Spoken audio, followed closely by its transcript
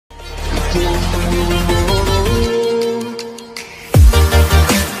নমস্কাৰ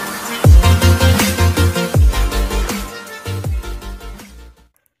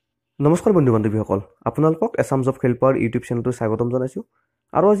বন্ধু বান্ধৱীসকল আপোনালোকক আসাম জব হেল্পাৰ ইউটিউব চেনেলটো স্বাগতম জনাইছো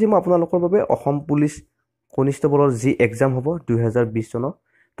আৰু আজি মই আপোনালোকৰ বাবে অসম পুলিচ কনষ্টেবলৰ যি এক্সাম হ'ব 2020 চনৰ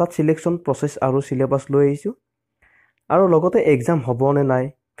তাত সিলেকশন প্ৰসেস আৰু সিলেবাস লৈ আহিছো আৰু লগতে এক্সাম হ'ব নে নাই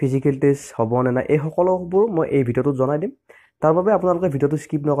ফিজিক্যাল টেষ্ট হ'ব নে নাই এই সকলোবোৰ মই এই ভিডিঅ'টোত জনাই দিম তাৰ বাবে আপোনালোকে ভিডিঅ'টো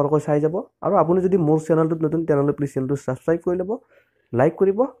স্কিপ নকৰাকৈ চাই যাব আৰু আপুনি যদি মোৰ চেনেলটোত নতুন তেনেহ'লে প্লিজ চেনেলটো সাবস্ক্ৰাইব কৰি ল'ব লাইক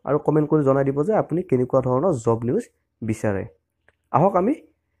কৰিব আৰু কমেন্ট কৰি জনাই দিব যে আপুনি কেনেকুৱা ধৰণৰ জব নিউজ বিচাৰে আহক আমি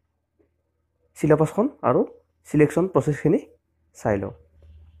সিলেবাসখন আৰু সিলেকশন প্ৰসেসখিনি চাই লওঁ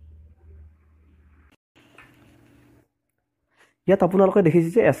ইয়াত আপোনালোকে দেখিছে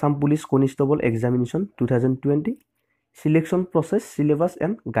যে Assam police constable examination 2020 selection process syllabus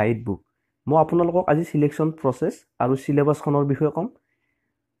and guide book মই আপোনালোকক আজি সিলেকশন প্ৰসেস আৰু সিলেবাসখনৰ বিষয়ে ক'ম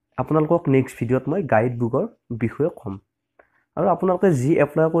আপোনালোকক নেক্সট ভিডিঅ'ত মই গাইড বুকৰ বিষয়ে ক'ম আৰু আপোনালোকে যি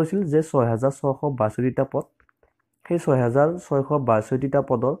এপ্লাই কৰিছিল যে 6662 টা পদ সেই 6662 টা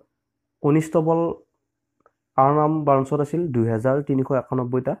পদৰ কনষ্টেবল আৰ্ম ব্ৰাঞ্চত আছিল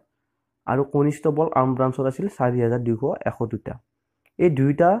 2391 টা আৰু কনষ্টেবল আৰ্ম ব্ৰাঞ্চত আছিল 4271 টা এই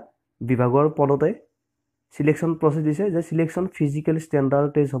দুইটা বিভাগৰ পদতে সিলেকশন প্ৰসেস দিছে যে সিলেকশন ফিজিক্যাল ষ্টেণ্ডাৰ্ড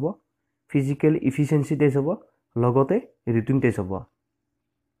টেষ্ট হ'ব ফিজিক্যাল এফিচিয়েন্সি টেষ্ট হ'ব লগতে ৰিটেন টেষ্ট হ'ব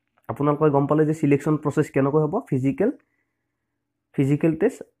আপোনালোকে গম পালে যে সিলেকশন প্ৰসেস কেনেকৈ হ'ব ফিজিক্যাল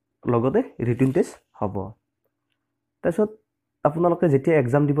টেষ্ট লগতে ৰিটেন টেষ্ট হ'ব তাৰপিছত আপোনালোকে যেতিয়া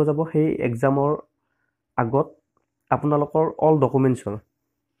এক্সাম দিব যাব সেই এক্সামৰ আগত আপোনালোকৰ অল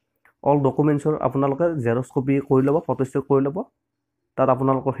ডকুমেন্টছৰ আপোনালোকে জেৰক্স কপি কৰি ল'ব ফটোষ্টেট কৰি ল'ব তাত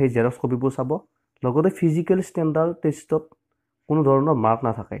আপোনালোকৰ সেই জেৰক্স কপিবোৰ চাব লগতে ফিজিক্যাল ষ্টেণ্ডাৰ্ড টেষ্টত কোনো ধৰণৰ মাৰ্ক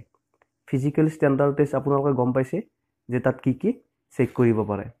নাথাকে ফিজিক্যাল ষ্টেণ্ডাৰ্ড টেষ্ট আপোনালোকে গম পাইছে যে তাত কি চেক কৰিব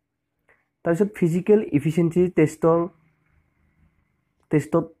পাৰে তাৰপিছত ফিজিক্যাল এফিচিয়েন্সি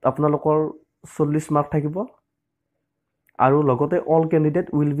টেষ্টত আপোনালোকৰ 40 মাৰ্ক থাকিব আৰু লগতে all candidate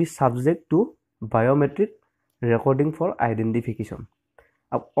will be subject to biometric recording for identification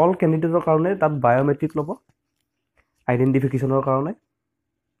all ক্যান্ডিডেটৰ কাৰণে তাত বায়োমেট্ৰিক ল'ব আইডেন্টিফিকেশনৰ কাৰণে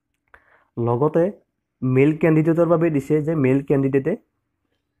লগতে মেল ক্যান্ডিডেটৰ বাবে দিছে যে মেল ক্যান্ডিডেটে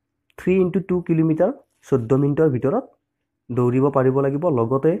 3x2 কিলোমিটাৰ 14 মিনিটৰ ভিতৰত দৌৰিব পাৰিব লাগিব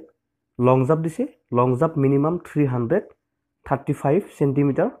লগতে লং জাম্প দিছে লং জাম্প মিনিমাম 335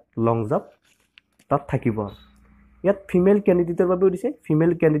 সেন্টিমিটাৰ লং জাম্প তাত থাকিব ইয়াত ফিমেল ক্যান্ডিডেটৰ বাবে দিছে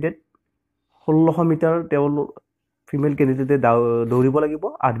ফিমেল ক্যান্ডিডেট 1600 মিটাৰ তেওঁলোক ফিমেল ক্যান্ডিডেটে দৌৰিব লাগিব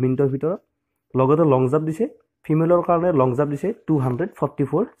 8 মিনিটৰ ভিতৰত লগতে লং জাম্প দিছে ফিমেলৰ কাৰণে লং জাম্প দিছে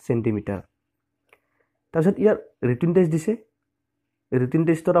 244 সেন্টিমিটাৰ তাৰপিছত ইয়াৰ ৰিটেন টেষ্ট দিছে ৰিটেন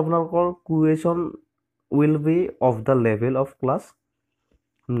টেষ্টত আপোনালোকৰ question will be of the level of class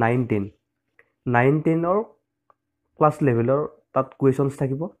 9-10 9-10 class লেভেলৰ তাত কুৱেশ্যনছ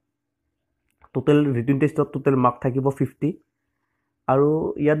থাকিব টোটেল ৰিটেন টেষ্টত টোটেল মাৰ্ক থাকিব 50 আৰু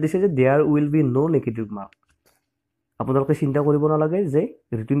ইয়াত দিছে যে there will be no negative mark আপোনালোকে চিন্তা কৰিব নালাগে যে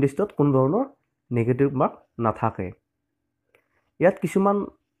ৰিটেন টেষ্টত কোন ধৰণৰ নেগেটিভ মাৰ্ক নাথাকে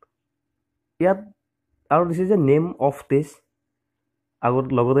ইয়াত আৰু দিছে যে নেম অফ টেষ্ট আগত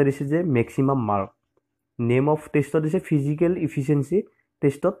লগতে দিছে যে ম্যাক্সিমাম মাৰ্ক নেম অফ টেষ্টত দিছে ফিজিক্যাল এফিচিয়েন্সি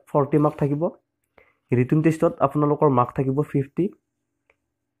টেষ্টত 40 মাৰ্ক থাকিব ৰিটেন টেষ্টত আপোনালোকৰ মাৰ্ক থাকিব 50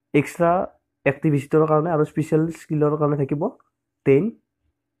 এক্সট্ৰা এক্টিভিটিৰ কাৰণে আৰু স্পেশাল স্কিলৰ কাৰণে থাকিব 10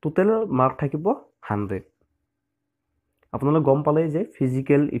 টোটেল মাৰ্ক থাকিব 100 আপোনালোকে গম পালে যে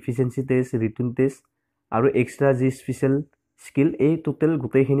physical efficiency test written test আৰু এক্সট্ৰা যি স্পেশাল স্কিল এই টোটেল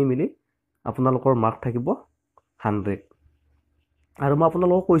গোটেইখিনি মিলি আপোনালোকৰ মাৰ্ক থাকিব 100 আৰু মই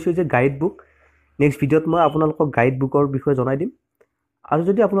আপোনালোকক কৈছো যে গাইড বুক নেক্সট ভিডিঅ'ত মই আপোনালোকক গাইড বুকৰ বিষয়ে জনাই দিম আৰু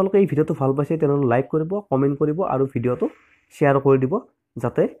যদি আপোনালোকে এই ভিডিঅ'টো ভাল পাইছে তেনহলে লাইক কৰিব কমেন্ট কৰিব আৰু ভিডিঅ'টো শেয়াৰ কৰি দিব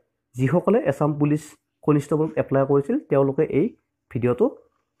যাতে যিসকলে আসাম পুলিচ কনষ্টেবল এপ্লাই কৰিছিল তেওঁলোকে এই ভিডিঅ'টো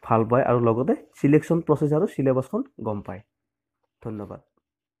ভাল পায় আৰু লগতে সিলেকশন প্ৰসেস আৰু সিলেবাসখন গম পায় ধন্যবাদ